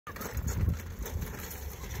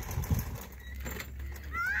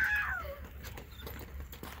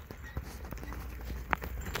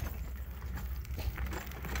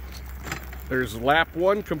There's lap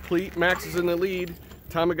 1 complete. Max is in the lead.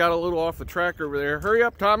 Tommy got a little off the track over there. Hurry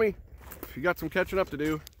up, Tommy. You got some catching up to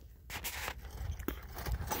do.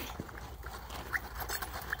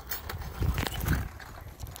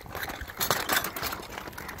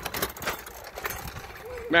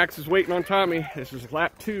 Max is waiting on Tommy. This is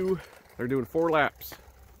lap 2. They're doing 4 laps.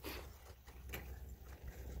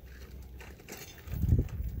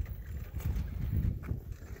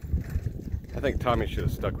 I think Tommy should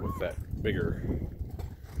have stuck with that bigger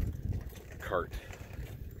cart.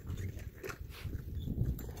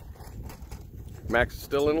 Max is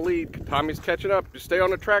still in the lead. Tommy's catching up. Just stay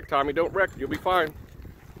on the track, Tommy. Don't wreck. You'll be fine.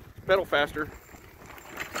 Pedal faster.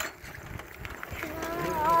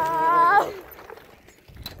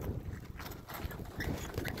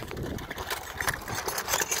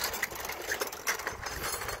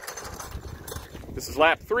 This is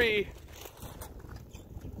lap 3.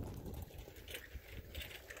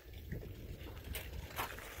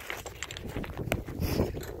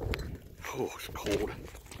 Oh, it's cold.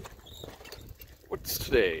 What's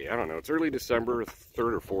today? I don't know. It's early December,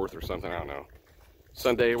 3rd or 4th or something. I don't know.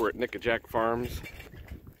 Sunday, we're at NickaJack Farms.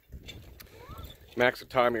 Max and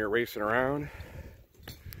Tommy are racing around.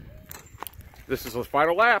 This is the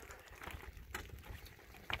final lap.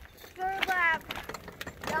 3rd lap.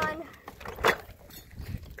 Done.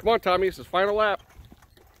 Come on, Tommy. This is final lap.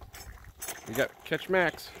 You got to catch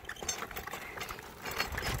Max.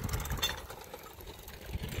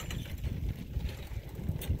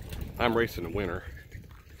 I'm racing the winner.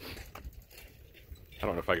 I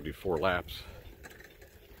don't know if I can do 4 laps.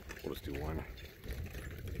 We'll just do 1.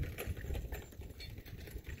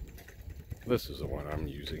 This is the one I'm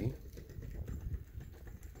using.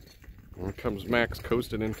 Here comes Max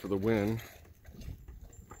coasting in for the win.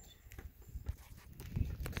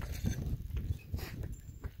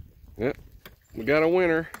 Yep, we got a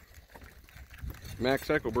winner. Max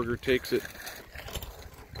Eckelberger takes it.